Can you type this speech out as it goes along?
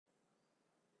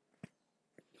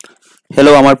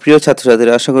Hello আমার প্রিয়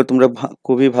ছাত্রছাত্রীরা, আশা করি তোমরা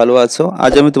খুবই ভালো আছো।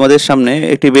 আজ আমি তোমাদের সামনে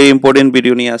একটি ভেরি ইম্পর্টেন্ট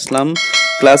ভিডিও নিয়ে আসলাম।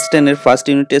 ক্লাস 10 এর ফার্স্ট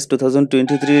ইউনিট টেস্ট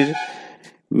 2023 এর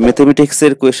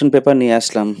ম্যাথমেটিক্সের কোয়েশ্চেন পেপার নিয়ে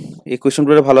আসলাম। এই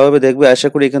কোয়েশ্চনগুলো ভালোভাবে দেখবে, আশা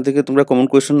করি এখান থেকে তোমরা কমন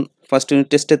কোয়েশ্চন ফার্স্ট ইউনিট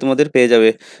টেস্টে তোমাদের পেয়ে যাবে।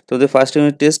 তোমাদের ফার্স্ট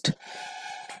ইউনিট টেস্ট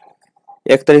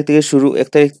 1 তারিখ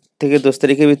থেকে 10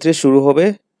 তারিখের ভিতরে শুরু হবে।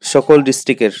 সকল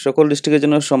ডিস্ট্রিক্টের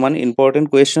জন্য সমান important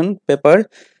question paper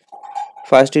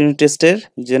first unit টেস্টের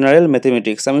জেনারেল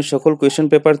ম্যাথমেটিক্স। আমি সকল কোয়েশ্চন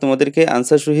পেপার তোমাদেরকে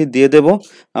আনসার সহিত দিয়ে দেব।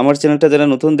 আমার চ্যানেলটা যারা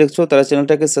নতুন দেখছো তারা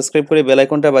চ্যানেলটাকে সাবস্ক্রাইব করে বেল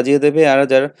আইকনটা বাজিয়ে দেবে, আর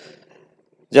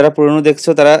যারা পুরনো দেখছো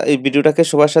তারা এই ভিডিওটাকে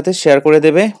সবার সাথে শেয়ার করে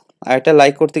দেবে, আর একটা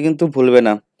লাইক করতে কিন্তু ভুলবে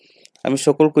না। আমি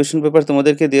সকল কোয়েশ্চন পেপার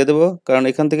তোমাদেরকে দিয়ে দেবো, কারণ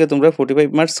এখান থেকে তোমরা 45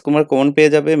 মার্কস তোমার কমন পেয়ে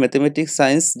যাবে। ম্যাথমেটিক্স,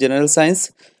 সায়েন্স, জেনারেল সায়েন্স,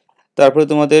 তারপরে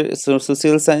তোমাদের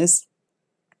সোশ্যাল সায়েন্স,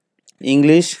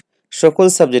 ইংলিশ, সকল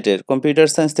সাবজেক্টের, কম্পিউটার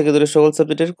সায়েন্স থেকে ধরে সকল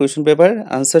সাবজেক্টের কোয়েশ্চন পেপার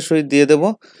আনসার সহিত দিয়ে দেবো।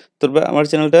 তোমরা আমার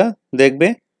চ্যানেলটা দেখবে,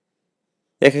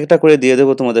 এক একটা করে দিয়ে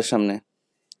দেবো তোমাদের সামনে।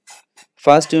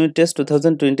 First unit test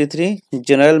 2023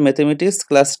 general mathematics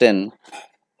class 10।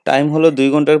 Time হলো 2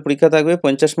 ঘন্টার পরীক্ষা থাকবে,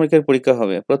 50 মার্কের পরীক্ষা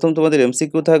হবে। প্রথম তোমাদের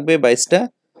এমসিকিউ থাকবে 22টা।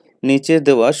 নিচে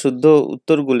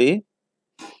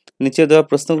দেওয়া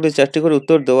প্রশ্নগুলি 4টি করে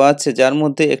উত্তর দেওয়া আছে, যার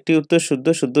মধ্যে একটি উত্তর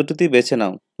শুদ্ধটি বেছে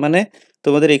নাও। মানে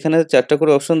তোমাদের এখানে 4টা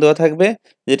করে অপশন দেওয়া থাকবে,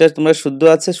 যেটা তোমরা শুদ্ধ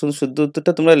আছে শুধু শুদ্ধ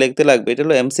উত্তরটা তোমরা লিখতে লাগবে। এটা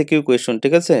হলো এমসিকিউ কোয়েশ্চন,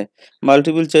 ঠিক আছে?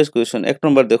 Multiple choice question. 1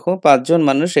 নম্বর দেখো, 5 জন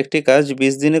মানুষ একটি কাজ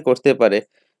 20 দিনে করতে পারে।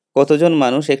 কতজন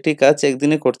মানুষ একটি কাজ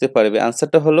একদিনে করতে পারবে?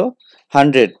 আনসারটা হলো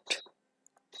 100।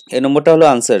 এই নম্বরটা হলো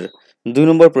আনসার। 2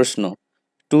 নম্বর প্রশ্ন,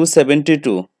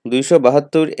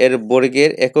 272 এর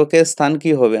বর্গের এককের স্থান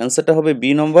কি হবে? আনসারটা হবে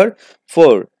বি নম্বর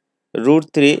 4।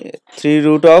 √3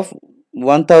 রুট অফ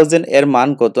 1000 এর মান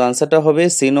কত? আনসারটা হবে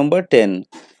সি নম্বর 10।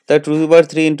 তাই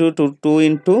 2/3 ইন্টু 2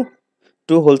 ইন্টু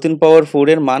 2 হোল 3 পাওয়ার 4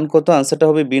 এর মান কত? আনসারটা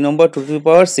হবে বি নম্বর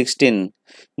 2^16।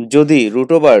 যদি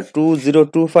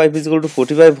 √2025 =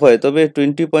 45 হয়, তবে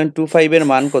 20.25 এর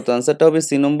মান কত? আনসারটা হবে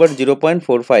সি নম্বর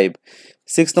 0.45।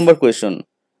 6 নম্বর কোয়েশ্চন,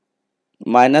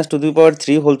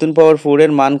 -2^3 হোল 3 পাওয়ার 4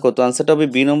 এর মান কত? আনসারটা হবে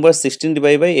বি নম্বর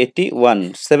 16/81।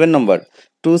 7 নম্বর,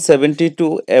 272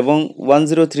 এবং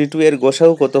 1032 এর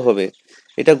গসাগু কত হবে?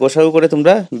 এটা গসাগু করে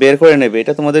তোমরা বের করে নেবে।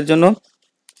 এটা তোমাদের জন্য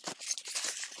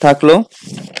থাকলো।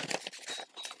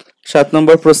 7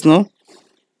 নম্বর প্রশ্ন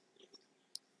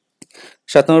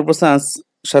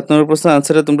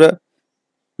আনসারটা তোমরা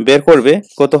বের করবে,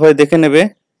 কত হয় দেখে নেবে।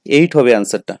 8 হবে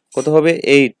আনসারটা। কত হবে?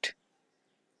 8।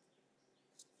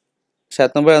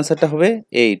 7 নম্বর আনসারটা হবে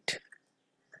 8।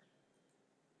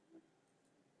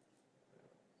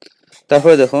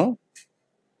 তারপরে দেখো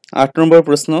 8 নম্বর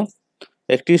প্রশ্ন,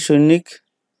 একটি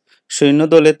সৈন্য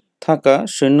দলে থাকা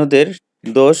সৈন্যদের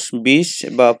 10, 20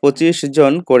 বা 25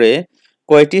 জন করে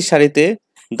কয়টি সারিতে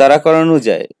দাঁড়া করানো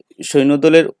যায়?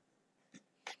 সৈন্যদলের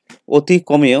অতি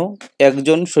কমেও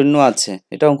একজন সৈন্য আছে।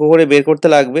 এটা অঙ্ক করে বের করতে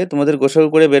লাগবে, তোমাদের গোসাগু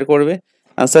করে বের করবে।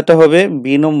 আনসারটা হবে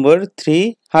বি নম্বর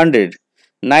 300।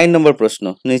 9 নম্বর প্রশ্ন,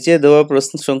 নিচে দেওয়া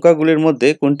প্রশ্ন সংখ্যাগুলির মধ্যে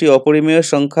কোনটি অপরিমেয়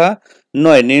সংখ্যা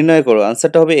নয় নির্ণয় করো?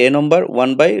 আনসারটা হবে এ নম্বর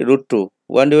 1/√2।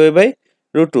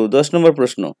 1/√2। 10 নম্বর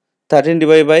প্রশ্ন,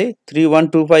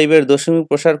 13/3125 এর দশমিক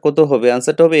প্রসার কত হবে?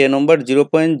 আনসারটা হবে এ নম্বর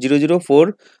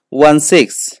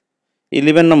 0.00416।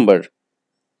 11 নম্বর,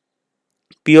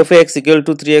 p of x equal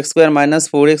to 3x² minus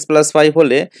 4x plus 5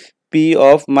 হলে p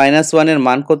of -1 এর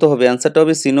মান কত হবে? আনসারটা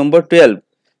হবে সি নম্বর 12।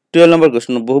 12 নম্বর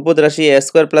প্রশ্ন, বহুপদ রাশি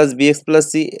a² plus bx plus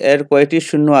c এর কয়টি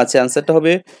শূন্য আছে? আনসারটা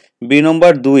হবে বি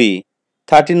নম্বর 2।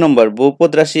 13 নম্বর,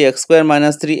 বহুপদ রাশি x²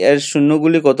 minus 3 এর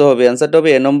শূন্যগুলি কত হবে? আনসারটা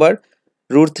হবে এ নম্বর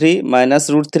 √3 minus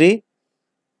 √3।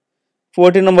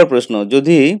 14 নম্বর প্রশ্ন,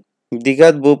 যদি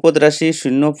দ্বিঘাত বহুপদ রাশি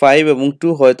 0, 5 এবং 2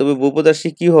 হয়, তবে বহুপদ রাশি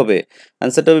কি হবে?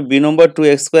 আনসারটা হবে বি নম্বর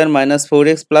 2x² minus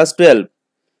 4x plus 12।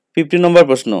 15 নম্বর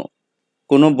প্রশ্ন,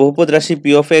 কোনো বহুপদ রাশি p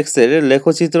of x এর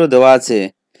লেখচিত্র দেওয়া আছে।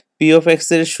 p of x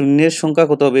এর শূন্যের সংখ্যা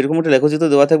কত হবে? এরকম একটা লেখচিত্র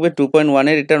দেওয়া থাকবে 2.1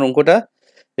 এর। এটার অঙ্কটা,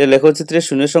 এর লেখচিত্রের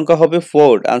শূন্যের সংখ্যা হবে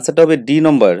 4। আনসারটা হবে ডি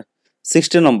নম্বর।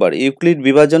 16 নম্বর, ইউক্লিড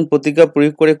বিভাজন প্রতিজ্ঞা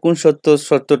প্রয়োগ করে কোন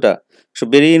শর্তটা?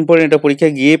 ভেরি ইম্পর্টেন্ট, এটা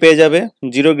পরীক্ষায় গিয়ে পেয়ে যাবে।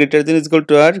 0 >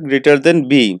 r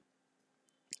b।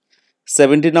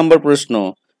 17 নম্বর প্রশ্ন,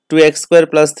 2x²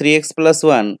 plus 3x plus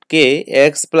 1 কে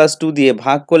x plus 2 দিয়ে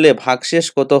ভাগ করলে ভাগশেষ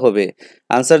কত হবে?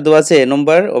 আনসার দেওয়া আছে এ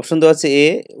নম্বর, অপশন দেওয়া আছে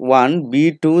A1,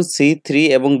 B2, C3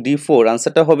 এবং D4।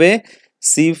 আনসারটা হবে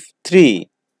C3।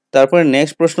 তারপরে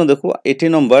নেক্সট প্রশ্ন দেখো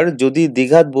 18 নম্বর, যদি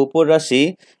দ্বিঘাত বহুপদ রাশি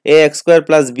ax²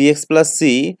 plus bx plus c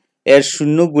এর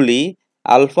শূন্যগুলি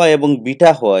আলফা এবং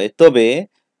বিটা হয়, তবে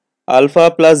alpha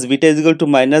plus beta is equal to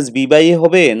minus B by এ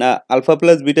হবে, না alpha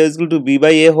plus beta is equal to B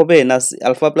by এ হবে, না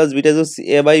alpha plus beta is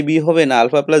a by B হবে, না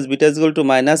alpha plus beta is equal to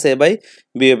minus A by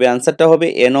B হবে? আনসারটা হবে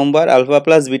এ নম্বর, alpha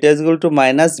plus beta is equal to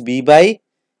minus B by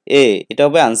এ, এটা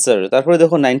হবে answer. তারপরে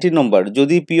দেখো 19 নম্বর,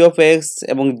 যদি পি অফ এক্স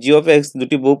এবং জি অফ এক্স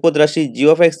দুটি বহুপদ রাশি জি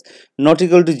of x not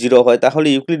equal to 0 হয়, তাহলে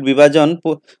ইউক্লিড বিভাজন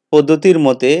পদ্ধতির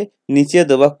মতে নিচে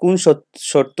দেওয়া কোন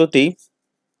শর্তটি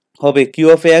হবে কিউ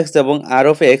অফ এক্স এবং আর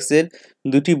অফ এক্স এর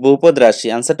দুটি বহুপদ রাশি?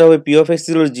 আনসারটা হবে P of x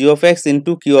equal G of x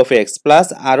into Q of x plus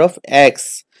R of x,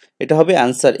 এটা হবে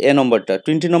আনসার এ নম্বরটা।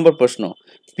 20 নম্বর প্রশ্ন,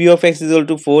 P of x equal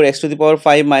to 4x to the power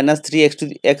 5 minus 3x two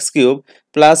x cube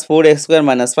plus 4x square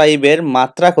minus 5 এর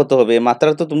মাত্রা কত হবে? মাত্রা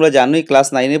তো তোমরা জানোই, ক্লাস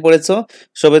 9 এ পড়েছো।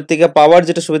 সবের থেকে পাওয়ার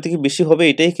যেটা সবের থেকে বেশি হবে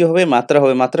এটাই কি হবে? মাত্রা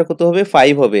হবে। মাত্রা কত হবে?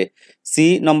 5 হবে। সি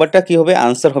নম্বরটা কি হবে?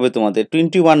 আনসার হবে তোমাদের।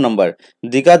 21 নম্বর,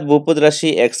 দ্বিঘাত বহুপদ রাশি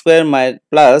x square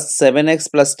plus 7x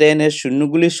plus 10 এর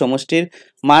শূন্যগুলির সমষ্টির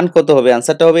মান কত হবে?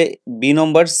 আনসারটা হবে বি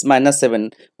নম্বর -7।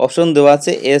 অপশন দেওয়া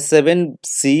আছে A7,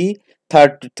 সি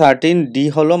 13, ডি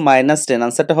হলো -10।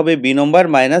 আনসারটা হবে বি নম্বর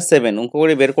 -7। অঙ্ক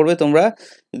করে বের করবে তোমরা।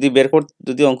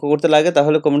 যদি অঙ্ক করতে লাগে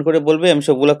তাহলে কমেন্ট করে বলবে, আমি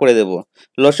সবগুলা করে দেবো।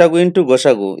 লসাগু ইন্টু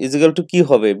গোসাগু ইজ ইকুয়াল টু কি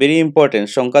হবে? ভেরি ইম্পর্টেন্ট,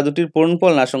 সংখ্যা দুটির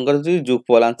পূরণফল না সংখ্যা দুটির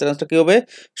যোগফল? আনসারটা কি হবে?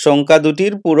 সংখ্যা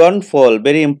দুটির পূরণফল।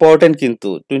 ভেরি ইম্পর্টেন্ট কিন্তু।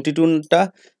 22টা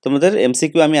তোমাদের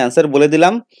এমসিকিউ আমি আনসার বলে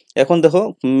দিলাম। এখন দেখো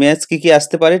ম্যাথস কি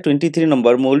আসতে পারে। 23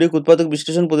 নম্বর, মৌলিক উৎপাদক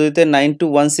বিশ্লেষণ পদ্ধতিতে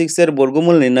 9216 এর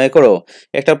বর্গমূল নির্ণয় করো,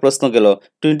 একটা প্রশ্ন গেল।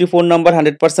 24 নম্বর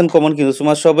 100% কমন, কিন্তু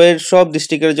তোমার সব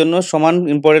ডিস্ট্রিক্টের জন্য সমান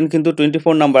ইম্পর্টেন্ট, কিন্তু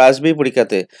 24 নম্বর আসবেই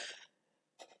পরীক্ষাতে।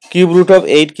 Cube root of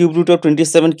 8, cube root of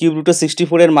 27, cube root of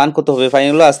 64 এর মান কত হবে?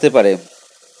 ফাইনালও আসতে পারে।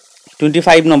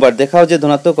 25 নম্বর, দেখাও যে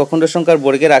ধনাত্মক অখণ্ড সংখ্যার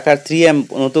বর্গের আকার 3m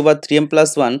নতুবা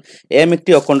 3m+1, m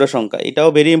একটি অখণ্ড সংখ্যা। এটাও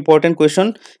ভেরি ইম্পর্টেন্ট কোয়েশন,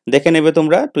 দেখে নেবে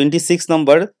তোমরা। 26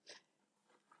 নম্বর,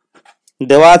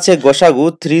 দেওয়া আছে গসাগু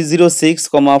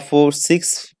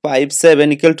 306,4657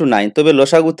 ইকুয়াল টু 9, তবে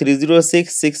লসাগু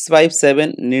 306657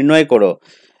 নির্ণয় করো।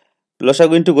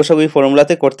 লসাগু ইন্টু গোসাগু এই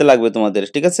ফর্মুলাতে করতে লাগবে তোমাদের,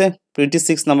 ঠিক আছে।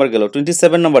 26 নম্বর গেল।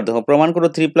 27 নম্বর দেখো, প্রমাণ করো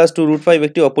 3 + 2 √5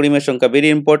 একটি অপরিমেয় সংখ্যা। ভেরি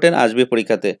ইম্পর্টেন্ট, আসবে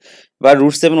পরীক্ষাতে। বা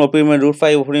 √7 অপরিমেয়,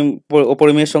 √5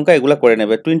 অপরিমেয় সংখ্যা, এগুলো করে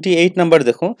নেবে। 28 নম্বর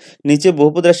দেখো, নিচে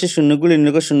বহুপদ রাশির শূন্যগুলি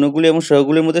নির্ণয়, শূন্যগুলি এবং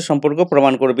সহগুলির মধ্যে সম্পর্ক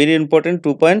প্রমাণ করো। ভেরি ইম্পর্টেন্ট,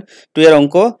 2.2 এর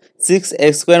অঙ্ক।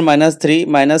 6x² - 3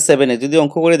 - 7x। যদি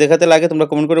অঙ্ক করে দেখাতে লাগে তোমরা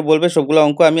কমেন্ট করে বলবে, সবগুলো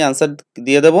অঙ্ক আমি আনসার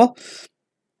দিয়ে দেবো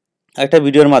একটা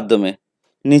ভিডিওর মাধ্যমে।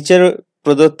 নিচের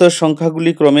প্রদত্ত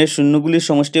সংখ্যাগুলি ক্রমে শূন্যগুলির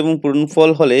সমষ্টি এবং পূরণফল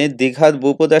হলে দ্বিঘাত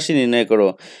বহুপদ রাশি নির্ণয় করো।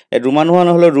 এর রোমান ওয়ান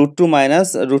হলো √2 -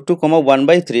 √2,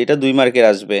 1/3, এটা 2 মার্কের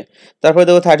আসবে। তারপরে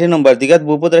দেখো 30 নম্বর, দ্বিঘাত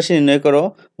বহুপদ রাশি নির্ণয় করো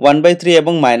 1/3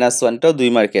 এবং -1, এটাও 2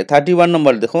 মার্কের। 31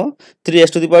 নম্বর দেখো,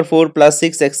 3x⁴ +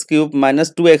 6x³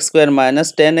 - 2x²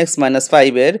 - 10x -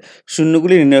 5 এর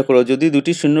শূন্যগুলি নির্ণয় করো যদি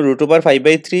দুটি শূন্য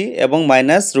 √5/3 এবং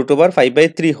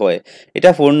 -√5/3 হয়। এটা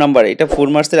 4 নাম্বার, এটা 4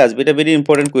 মার্কসের আসবে। এটা ভেরি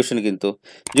ইম্পর্টেন্ট কোয়েশ্চন কিন্তু।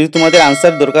 যদি তোমাদের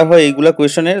আনসার দরকার হয় এইগুলা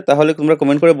কোয়েশনের, তাহলে তোমরা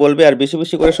কমেন্ট করে বলবে আর বেশি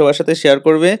বেশি করে সবার সাথে শেয়ার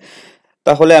করবে,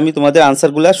 তাহলে আমি তোমাদের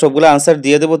সবগুলা আনসার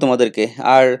দিয়ে দেবো তোমাদেরকে।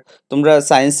 আর তোমরা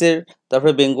সায়েন্সের,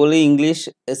 তারপরে বেঙ্গলি, ইংলিশ,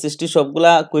 এসএসটি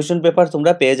সবগুলা কোয়েশন পেপার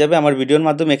তোমরা পেয়ে যাবে আমার ভিডিওর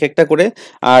মাধ্যমে এক একটা করে।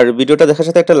 আর ভিডিওটা দেখার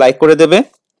সাথে একটা লাইক করে দেবে।